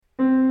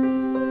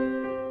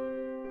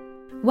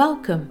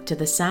Welcome to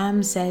the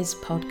Sam Says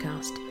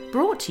podcast,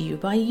 brought to you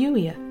by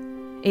Youier.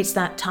 It's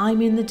that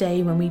time in the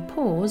day when we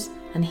pause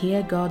and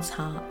hear God's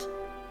heart.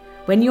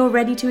 When you're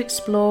ready to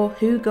explore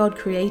who God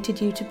created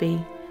you to be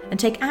and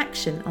take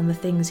action on the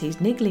things He's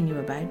niggling you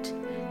about,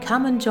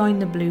 come and join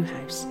the Blue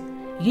House,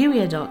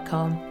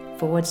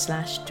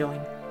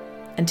 youier.com/join.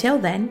 Until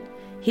then,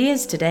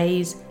 here's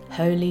today's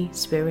Holy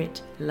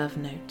Spirit Love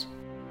Note.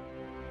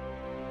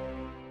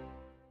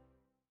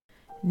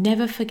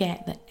 Never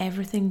forget that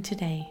everything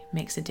today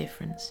makes a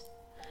difference,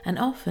 and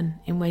often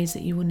in ways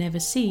that you will never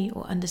see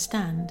or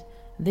understand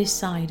this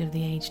side of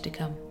the age to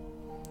come.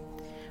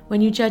 When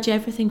you judge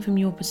everything from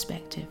your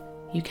perspective,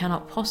 you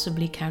cannot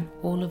possibly count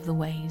all of the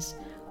ways,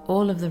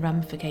 all of the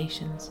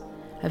ramifications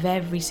of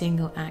every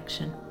single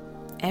action,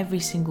 every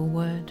single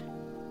word,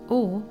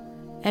 or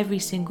every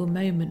single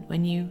moment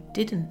when you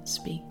didn't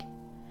speak.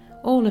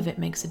 All of it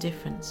makes a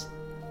difference.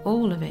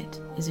 All of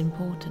it is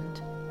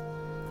important.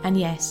 And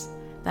yes,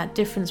 that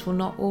difference will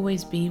not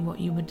always be what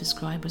you would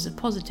describe as a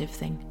positive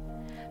thing,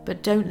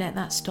 but don't let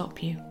that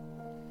stop you.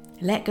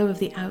 Let go of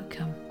the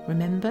outcome,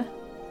 remember?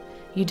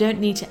 You don't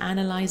need to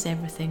analyse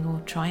everything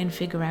or try and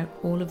figure out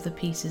all of the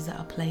pieces that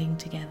are playing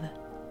together.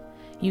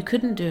 You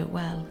couldn't do it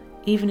well,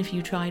 even if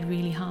you tried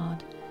really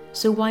hard,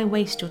 so why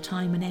waste your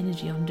time and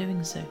energy on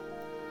doing so?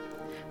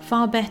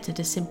 Far better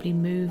to simply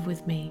move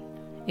with me,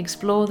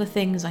 explore the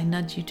things I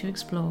nudge you to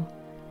explore,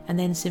 and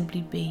then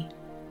simply be.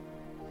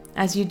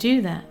 As you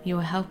do that, you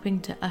are helping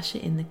to usher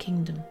in the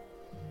kingdom.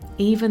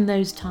 Even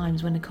those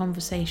times when a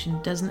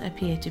conversation doesn't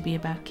appear to be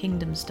about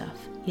kingdom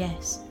stuff,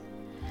 yes.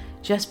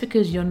 Just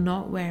because you're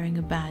not wearing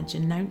a badge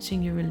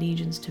announcing your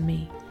allegiance to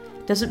me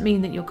doesn't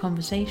mean that your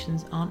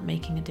conversations aren't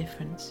making a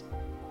difference.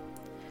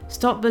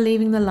 Stop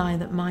believing the lie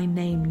that my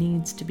name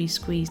needs to be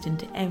squeezed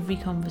into every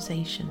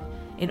conversation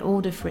in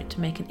order for it to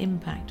make an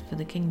impact for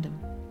the kingdom.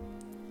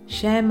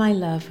 Share my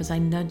love as I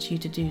nudge you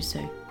to do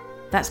so.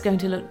 That's going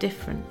to look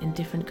different in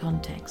different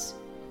contexts.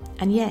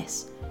 And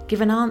yes,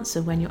 give an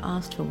answer when you're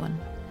asked for one,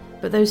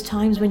 but those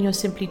times when you're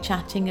simply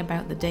chatting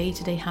about the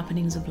day-to-day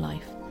happenings of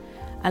life,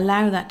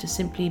 allow that to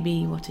simply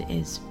be what it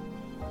is.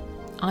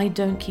 I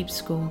don't keep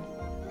score.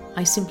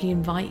 I simply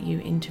invite you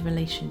into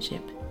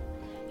relationship.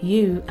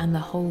 You and the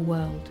whole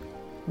world,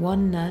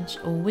 one nudge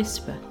or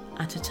whisper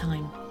at a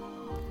time.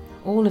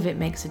 All of it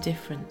makes a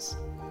difference.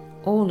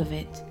 All of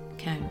it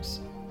counts.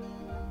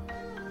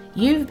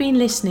 You've been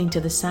listening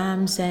to the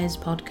Sam Says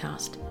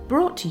podcast,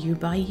 brought to you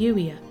by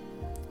Youier.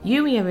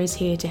 Youier is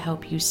here to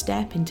help you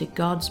step into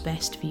God's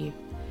best for you,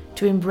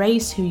 to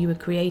embrace who you were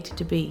created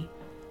to be,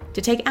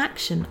 to take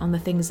action on the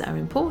things that are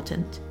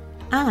important,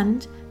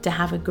 and to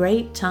have a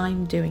great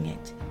time doing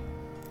it.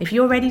 If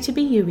you're ready to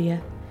be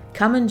Youier,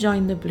 come and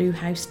join the Blue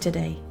House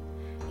today,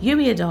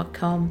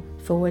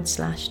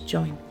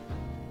 youier.com/join.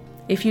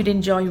 If you'd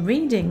enjoy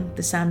reading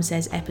the Sam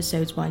Says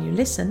episodes while you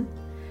listen,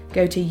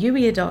 go to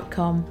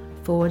youier.com/love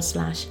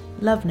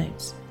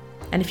notes.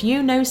 And if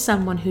you know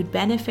someone who'd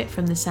benefit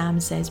from the Sam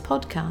Says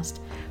podcast,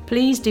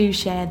 please do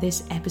share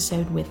this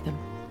episode with them.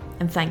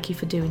 And thank you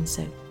for doing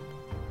so.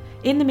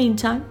 In the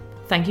meantime,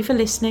 thank you for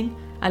listening.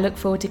 I look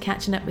forward to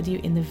catching up with you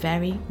in the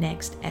very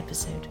next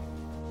episode.